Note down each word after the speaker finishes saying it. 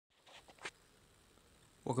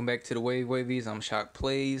Welcome back to the Wavies. I'm Shock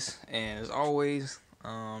Playz, and as always,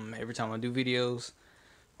 every time I do videos,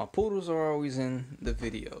 my poodles are always in the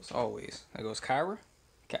videos. Always. There goes Kyra.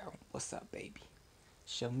 Kyra, what's up, baby?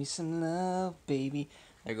 Show me some love, baby.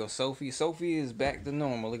 There goes Sophie. Sophie is back to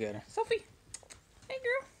normal. Look at her. Sophie. Hey,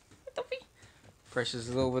 girl. Sophie. Precious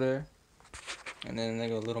is over there, and then there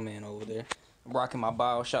goes little man over there. I'm rocking my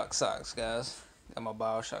BioShock socks, guys. Got my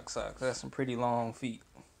BioShock socks. That's some pretty long feet.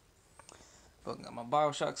 But got my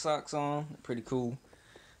BioShock socks on. They're pretty cool.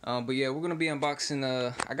 But yeah, we're going to be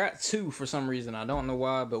unboxing, I got two for some reason. I don't know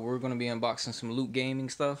why, but we're going to be unboxing some Loot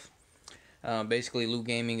Gaming stuff. Basically, Loot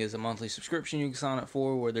Gaming is a monthly subscription you can sign up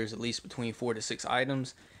for where there's at least between 4 to 6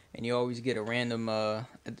 items. And you always get a random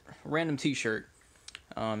t-shirt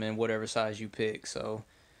in whatever size you pick. So,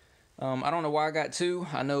 I don't know why I got two.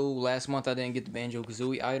 I know last month I didn't get the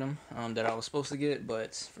Banjo-Kazooie item that I was supposed to get.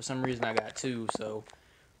 But for some reason I got two, so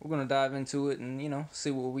we're going to dive into it and, see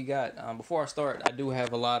what we got. Before I start, I do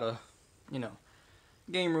have a lot of,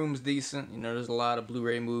 game room's decent. There's a lot of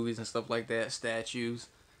Blu-ray movies and stuff like that, statues,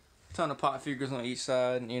 a ton of pop figures on each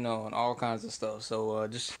side, and all kinds of stuff. So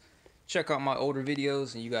just check out my older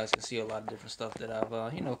videos and you guys can see a lot of different stuff that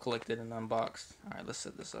I've, collected and unboxed. All right, let's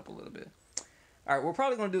set this up a little bit. All right, we're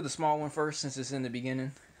probably going to do the small one first since it's in the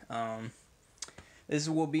beginning. This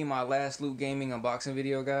will be my last Loot Gaming unboxing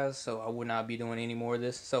video, guys, so I will not be doing any more of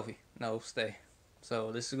this. Sophie, no, stay.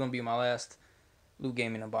 So this is going to be my last Loot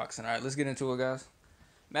Gaming unboxing. Alright, let's get into it, guys.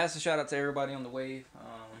 Massive shout out to everybody on the wave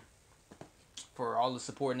for all the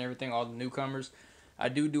support and everything, all the newcomers. I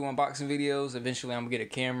do unboxing videos. Eventually I'm going to get a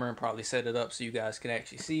camera and probably set it up so you guys can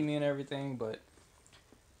actually see me and everything, but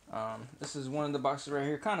this is one of the boxes right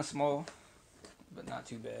here. Kind of small, but not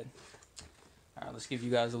too bad. Alright, let's give you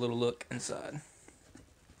guys a little look inside.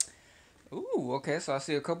 Ooh, okay, so I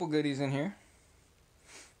see a couple goodies in here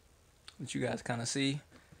that you guys kind of see.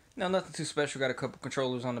 No, nothing too special. Got a couple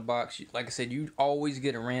controllers on the box. Like I said, you always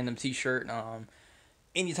get a random t-shirt.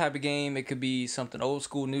 Any type of game. It could be something old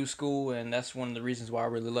school, new school, and that's one of the reasons why I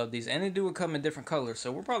really love these. And they do come in different colors, so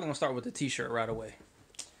we're probably going to start with the t-shirt right away.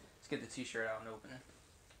 Let's get the t-shirt out and open it.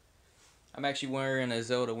 I'm actually wearing a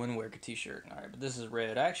Zelda Wind Waker t-shirt. Alright, but this is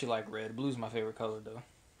red. I actually like red. Blue's my favorite color, though.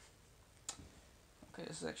 Okay,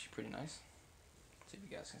 this is actually pretty nice. Let's see if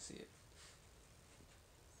you guys can see it.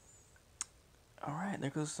 Alright, there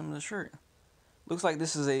goes some of the shirt. Looks like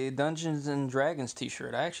this is a Dungeons and Dragons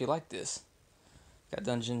t-shirt. I actually like this. Got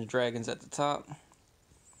Dungeons and Dragons at the top.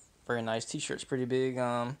 Very nice t-shirt. It's pretty big.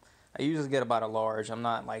 I usually get about a large. I'm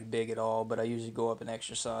not like big at all, but I usually go up an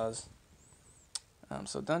extra size.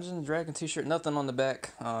 So Dungeons and Dragons t-shirt. Nothing on the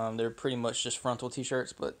back. They're pretty much just frontal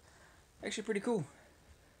t-shirts, but actually pretty cool.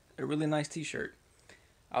 A really nice t-shirt.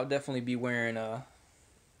 I'll definitely be wearing this.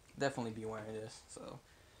 So,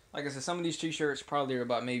 like I said, some of these t-shirts probably are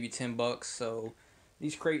about maybe $10. So,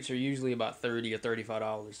 these crates are usually about $30 or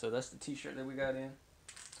 $35. So that's the t-shirt that we got in.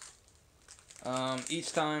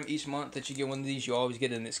 Each month that you get one of these, you always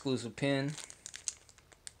get an exclusive pin.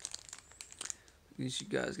 At least you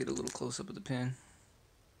guys get a little close up of the pin.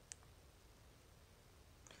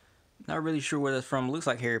 Not really sure where that's from. It looks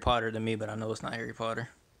like Harry Potter to me, but I know it's not Harry Potter.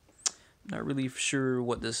 Not really sure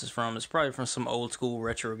what this is from. It's probably from some old school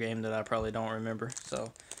retro game that I probably don't remember.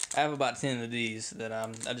 So I have about 10 of these that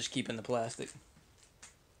I just keep in the plastic.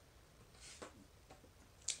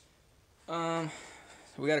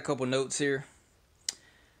 We got a couple notes here.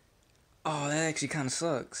 Oh, that actually kind of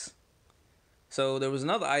sucks. So there was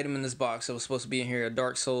another item in this box that was supposed to be in here, a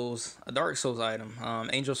Dark Souls item.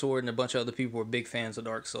 Angel Sword and a bunch of other people were big fans of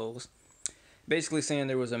Dark Souls. Basically saying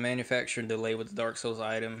there was a manufacturing delay with the Dark Souls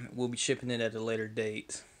item. We'll be shipping it at a later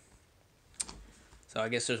date. So I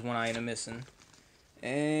guess there's one item missing.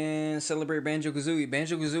 And celebrate Banjo-Kazooie.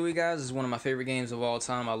 Banjo-Kazooie, guys, is one of my favorite games of all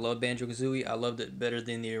time. I love Banjo-Kazooie. I loved it better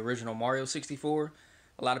than the original Mario 64.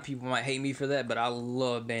 A lot of people might hate me for that, but I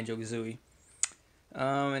love Banjo-Kazooie.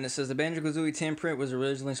 And it says the Banjo-Kazooie 10 print was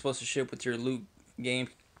originally supposed to ship with your Loot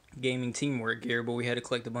Gaming Teamwork gear, but we had to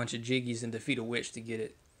collect a bunch of jiggies and defeat a witch to get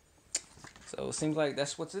it. So it seems like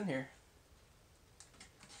that's what's in here.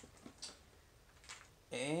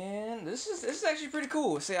 And this is actually pretty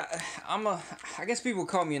cool. See, I guess people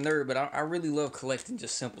call me a nerd, but I really love collecting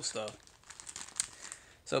just simple stuff.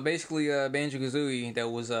 So basically, Banjo-Kazooie, that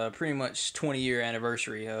was pretty much 20-year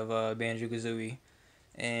anniversary of Banjo-Kazooie.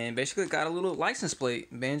 And basically got a little license plate,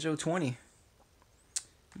 Banjo 20.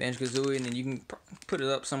 Banjo-Kazooie, and then you can put it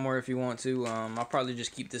up somewhere if you want to. I'll probably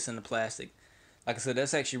just keep this in the plastic. Like I said,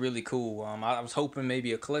 that's actually really cool. I was hoping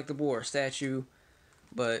maybe a collectible or a statue,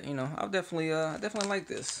 but I'll definitely like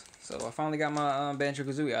this. So I finally got my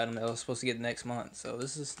Banjo-Kazooie item that I was supposed to get next month. So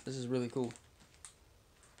this is really cool.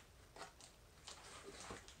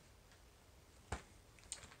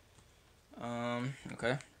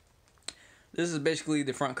 Okay. This is basically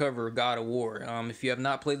the front cover of God of War. If you have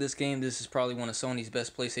not played this game, this is probably one of Sony's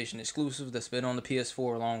best PlayStation exclusives that's been on the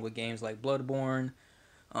PS4, along with games like Bloodborne,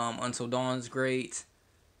 Until Dawn's great.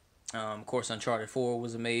 Of course, Uncharted 4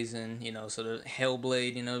 was amazing. You know, so the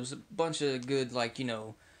Hellblade. You know, there's a bunch of good, like, you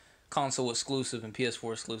know, console exclusive and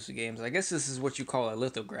PS4 exclusive games. I guess this is what you call a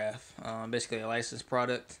lithograph. Basically a licensed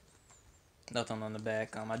product. Nothing on the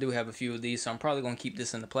back. I do have a few of these, so I'm probably gonna keep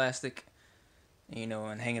this in the plastic. You know,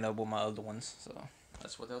 and hang it up with my other ones. So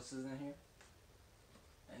that's what else is in here.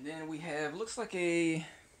 And then we have, looks like a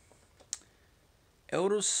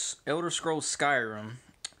Elder Scrolls Skyrim,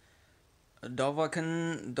 a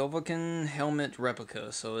Dovahkiin helmet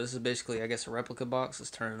replica. So this is basically, I guess, a replica box.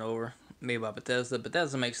 Let's turn it over. Made by Bethesda.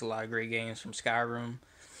 Bethesda makes a lot of great games, from Skyrim,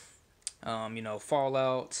 you know,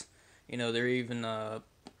 Fallout. You know, they're even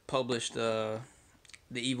published The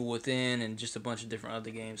Evil Within and just a bunch of different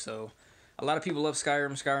other games. So a lot of people love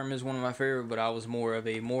Skyrim. Skyrim is one of my favorite, but I was more of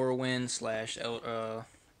a Morrowind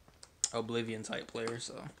 / Oblivion type player.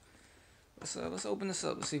 So let's open this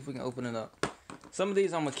up. Let's see if we can open it up. Some of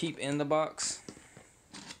these I'm gonna keep in the box,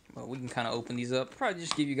 but we can kind of open these up. Probably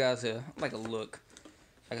just give you guys a look.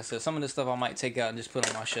 Like I said, some of this stuff I might take out and just put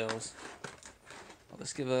on my shelves. But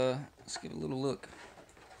let's give a little look.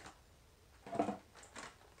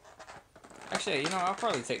 Actually, you know, I'll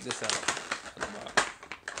probably take this out of the box.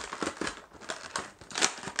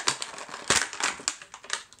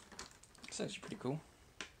 It's actually pretty cool.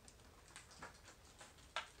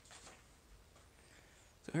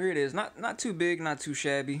 So here it is. Not too big, not too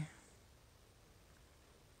shabby.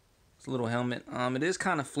 It's a little helmet. It is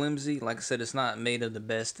kind of flimsy. Like I said, it's not made of the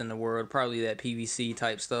best in the world. Probably that PVC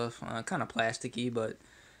type stuff. Kind of plasticky, but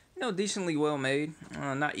you know, decently well made.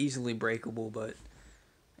 Not easily breakable, but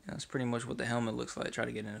that's pretty much what the helmet looks like. Try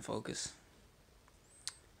to get into focus.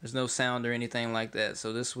 There's no sound or anything like that,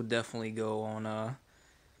 so this would definitely go on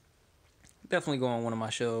one of my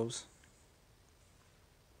shelves.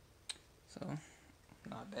 So,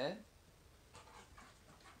 not bad.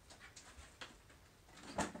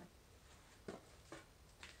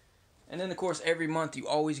 And then, of course, every month you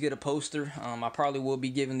always get a poster. I probably will be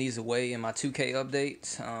giving these away in my 2K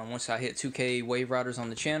updates. Once I hit 2K Wave Riders on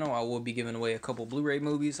the channel, I will be giving away a couple Blu-ray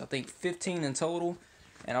movies. I think 15 in total.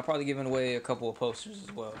 And I'll probably giving away a couple of posters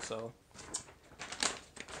as well. So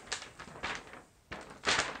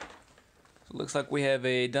it looks like we have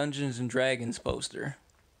a Dungeons and Dragons poster.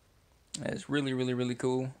 That's really, really, really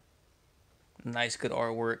cool. Nice, good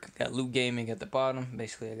artwork. Got Loot Gaming at the bottom.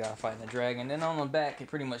 Basically, a guy fighting a dragon. Then on the back, it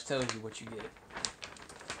pretty much tells you what you get.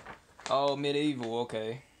 Oh, Medieval.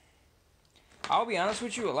 Okay. I'll be honest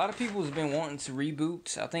with you. A lot of people have been wanting to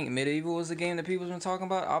reboot. I think Medieval is the game that people's been talking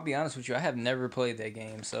about. I'll be honest with you. I have never played that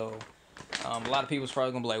game, so a lot of people's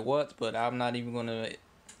probably gonna be like, "What?" But I'm not even gonna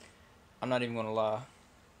lie.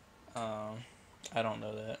 I don't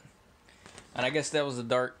know that. And I guess that was the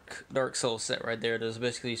Dark Souls set right there. That was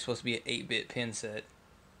basically supposed to be an 8-bit pin set.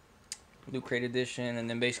 Loot Crate Edition, and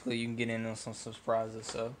then basically you can get in on some surprises.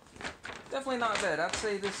 So definitely not bad. I'd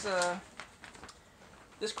say this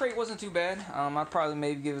crate wasn't too bad. I'd probably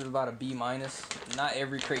maybe give it about a B-. Not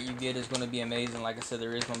every crate you get is going to be amazing. Like I said,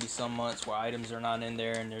 there is going to be some months where items are not in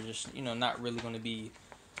there and they're just, you know, not really going to be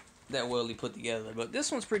that well put together. But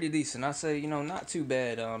this one's pretty decent. I say, you know, not too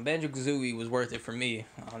bad. Banjo-Kazooie was worth it for me.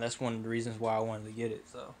 That's one of the reasons why I wanted to get it.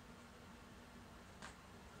 So,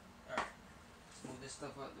 alright, let's move this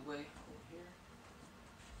stuff out the way over here.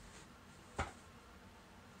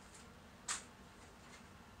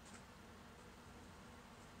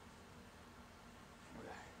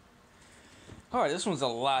 Alright, this one's a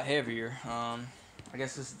lot heavier. I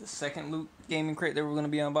guess this is the second Loot Gaming crate that we're going to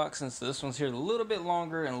be unboxing. So this one's here a little bit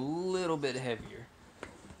longer and a little bit heavier.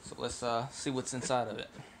 So let's see what's inside of it.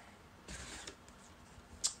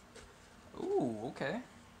 Ooh, okay.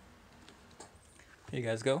 Here you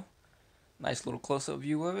guys go. Nice little close-up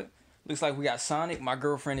view of it. Looks like we got Sonic. My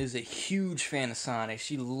girlfriend is a huge fan of Sonic.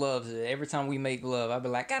 She loves it. Every time we make love, I'll be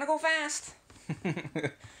like, gotta go fast.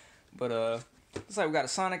 But looks like we got a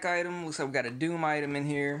Sonic item. Looks like we got a Doom item in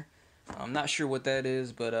here. I'm not sure what that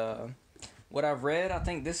is, but what I've read, I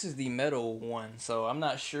think this is the metal one. So I'm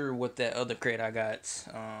not sure what that other crate I got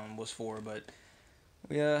was for, but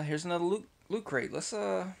yeah, here's another loot crate. Let's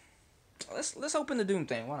open the Doom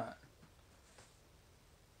thing. Why not?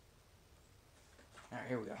 All right,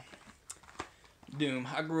 here we go. Doom.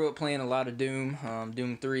 I grew up playing a lot of Doom,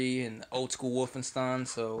 Doom 3 and old school Wolfenstein.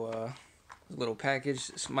 So a little package.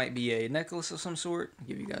 This might be a necklace of some sort. I'll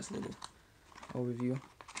give you guys a little overview.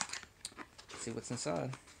 See what's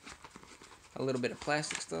inside. A little bit of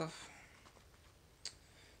plastic stuff.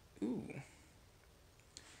 Ooh,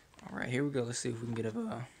 here we go. Let's see if we can get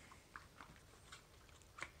a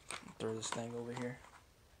throw this thing over here.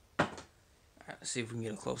 All right, let's see if we can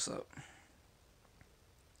get a close up.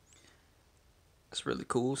 It's really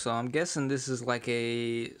cool. So I'm guessing this is like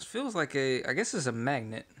it feels like I guess it's a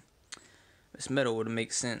magnet. This metal would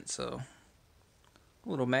make sense. So a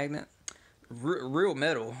little magnet, real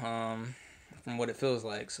metal, from what it feels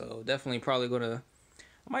like. So definitely probably gonna,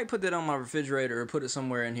 I might put that on my refrigerator or put it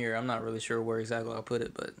somewhere in here. I'm not really sure where exactly I'll put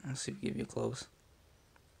it, but let's see if we give you a close.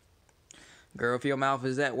 Girl, if your mouth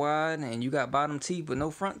is that wide and you got bottom teeth but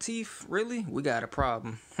no front teeth, really, we got a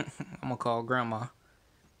problem. I'm gonna call grandma.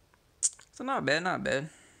 So not bad, not bad.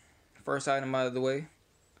 First item out of the way.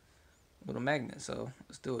 Little magnet, so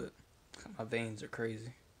let's do it. My veins are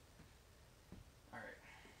crazy. Alright.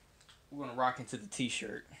 We're gonna rock into the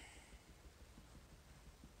t-shirt.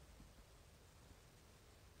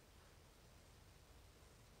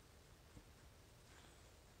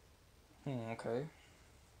 Okay.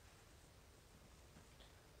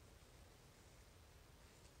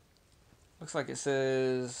 Looks like it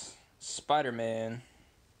says Spider-Man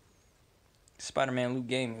Loot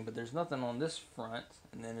Gaming, but there's nothing on this front,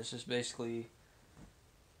 and then it's just basically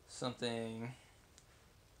something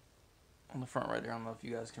on the front right there. I don't know if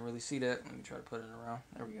you guys can really see that. Let me try to put it around.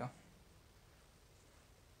 There we go.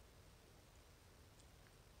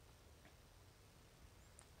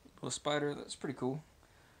 Little spider, that's pretty cool.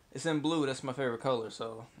 It's in blue, that's my favorite color,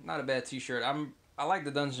 so not a bad t-shirt. I like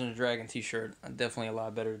the Dungeons and Dragons t-shirt. Definitely a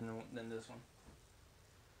lot better than this one.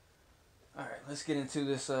 Alright, let's get into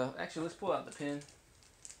this. Actually, let's pull out the pen.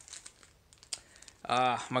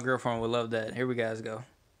 My girlfriend would love that. Here we guys go.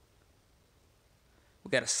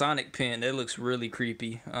 We got a Sonic pen. That looks really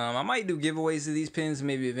creepy. I might do giveaways of these pens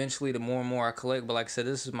maybe eventually the more and more I collect. But like I said,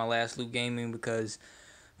 this is my last Loot Gaming because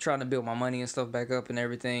I'm trying to build my money and stuff back up and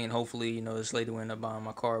everything. And hopefully, you know, this lady will end up buying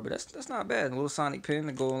my car. But that's not bad. A little Sonic pen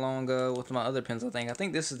to go along with my other pens, I think. I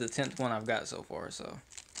think this is the 10th one I've got so far. So,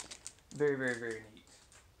 very, very, very neat.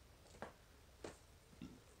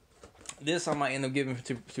 This I might end up giving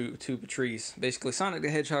to Patrice. Basically, Sonic the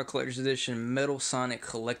Hedgehog Collector's Edition Metal Sonic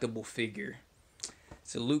Collectible Figure.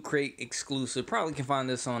 It's a Loot Crate exclusive. Probably can find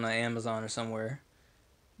this on Amazon or somewhere.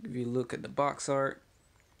 Give you a look at the box art.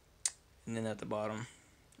 And then at the bottom.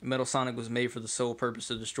 Metal Sonic was made for the sole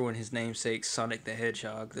purpose of destroying his namesake, Sonic the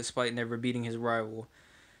Hedgehog. Despite never beating his rival,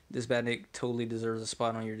 this badnik totally deserves a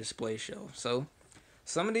spot on your display shelf. So,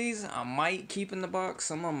 some of these I might keep in the box,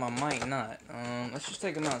 some of them I might not. Let's just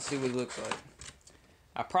take them out and see what it looks like.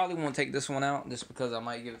 I probably won't take this one out just because I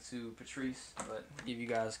might give it to Patrice, but give you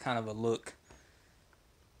guys kind of a look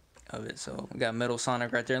of it. So we got Metal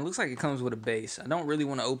Sonic right there. It looks like it comes with a base. I don't really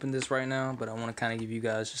want to open this right now, but I want to kind of give you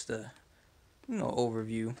guys just a, you know,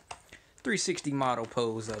 overview. 360 model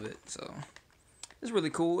pose of it. So it's really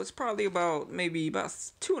cool. It's probably maybe about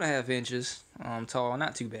 2.5 inches tall.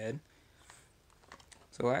 Not too bad.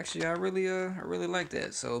 So actually, I really like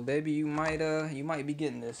that. So baby, you might be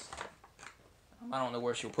getting this. I don't know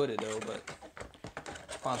where she'll put it though, but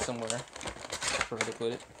find somewhere for her to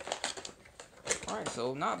put it. All right,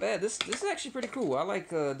 so not bad. This is actually pretty cool. I like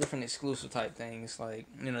different exclusive type things. Like,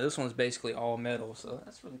 you know, this one's basically all metal, so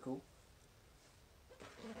that's really cool.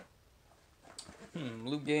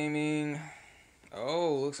 Loot Gaming.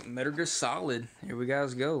 Oh, looks Metal Gear Solid. Here we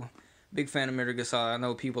guys go. Big fan of Metal Gear Solid. I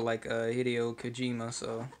know people like Hideo Kojima,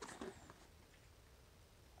 so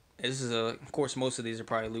this is of course most of these are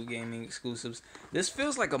probably Loot Gaming exclusives. This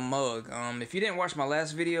feels like a mug. If you didn't watch my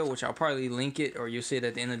last video, which I'll probably link it or you'll see it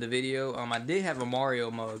at the end of the video, I did have a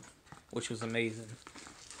Mario mug, which was amazing.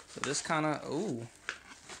 So this kind of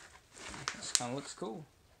looks cool.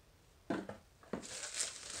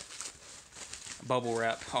 Bubble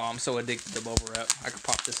wrap. Oh, I'm so addicted to bubble wrap. I could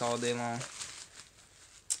pop this all day long.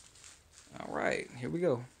 Alright, here we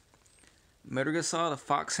go. Metal Gear Solid,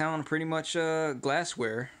 Foxhound, pretty much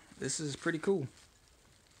glassware. This is pretty cool.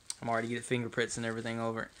 I'm already getting fingerprints and everything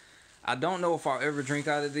over it. I don't know if I'll ever drink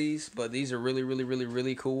out of these, but these are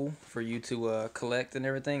really cool for you to collect and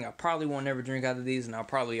everything. I probably won't ever drink out of these, and I'll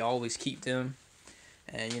probably always keep them.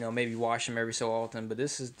 And, you know, maybe wash them every so often. But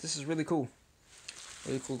this is really cool.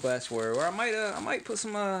 Really cool glassware. Or I might put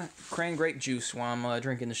some cran grape juice while I'm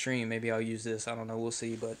drinking the stream. Maybe I'll use this. I don't know. We'll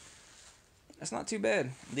see. But that's not too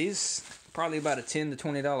bad. These probably about a $10 to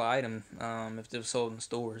 $20 item if they're sold in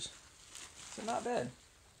stores. So not bad.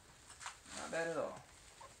 Not bad at all.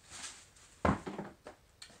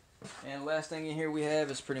 And the last thing in here we have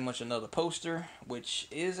is pretty much another poster, which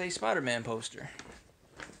is a Spider-Man poster.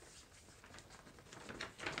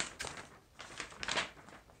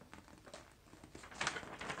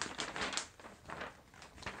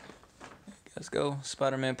 You guys go.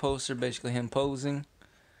 Spider-Man poster, basically him posing.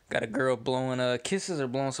 Got a girl blowing kisses or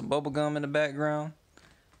blowing some bubble gum in the background.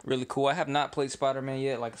 Really cool. I have not played Spider-Man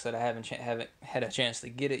yet. Like I said, I haven't had a chance to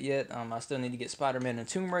get it yet. I still need to get Spider-Man and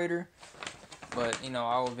Tomb Raider, but you know,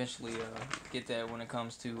 I'll eventually get that when it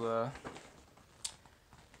comes to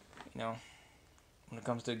when it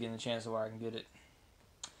comes to getting a chance of where I can get it.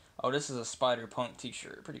 Oh, this is a Spider-Punk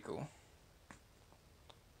t-shirt. Pretty cool.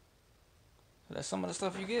 So that's some of the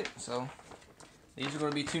stuff you get. So these are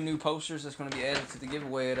going to be 2 new posters that's going to be added to the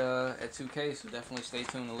giveaway at 2K. So definitely stay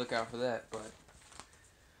tuned and look out for that. But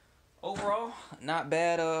overall, not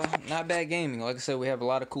bad gaming. Like I said, we have a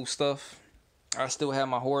lot of cool stuff. I still have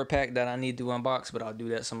my horror pack that I need to unbox, but I'll do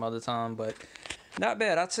that some other time. But not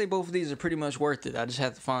bad. I'd say both of these are pretty much worth it. I just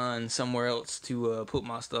have to find somewhere else to put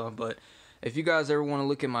my stuff. But if you guys ever want to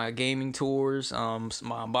look at my gaming tours, my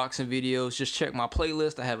unboxing videos, just check my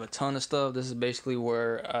playlist. I have a ton of stuff. This is basically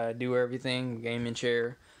where I do everything. Gaming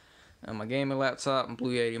chair, my gaming laptop, my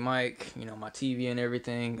Blue Yeti mic, you know, my TV and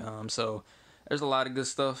everything. So there's a lot of good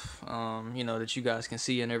stuff, you know, that you guys can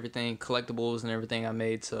see and everything, collectibles and everything I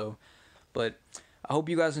made. So, but I hope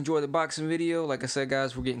you guys enjoyed the boxing video. Like I said,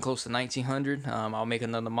 guys, we're getting close to 1900. I'll make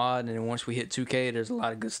another mod, and then once we hit 2K, there's a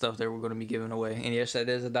lot of good stuff that we're going to be giving away. And yes, that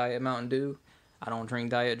is a Diet Mountain Dew. I don't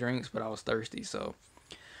drink diet drinks, but I was thirsty, so.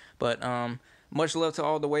 But much love to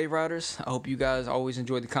all the Wave Riders. I hope you guys always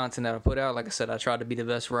enjoy the content that I put out. Like I said, I try to be the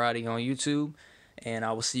best variety on YouTube, and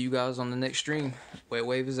I will see you guys on the next stream.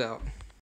 Wave is out.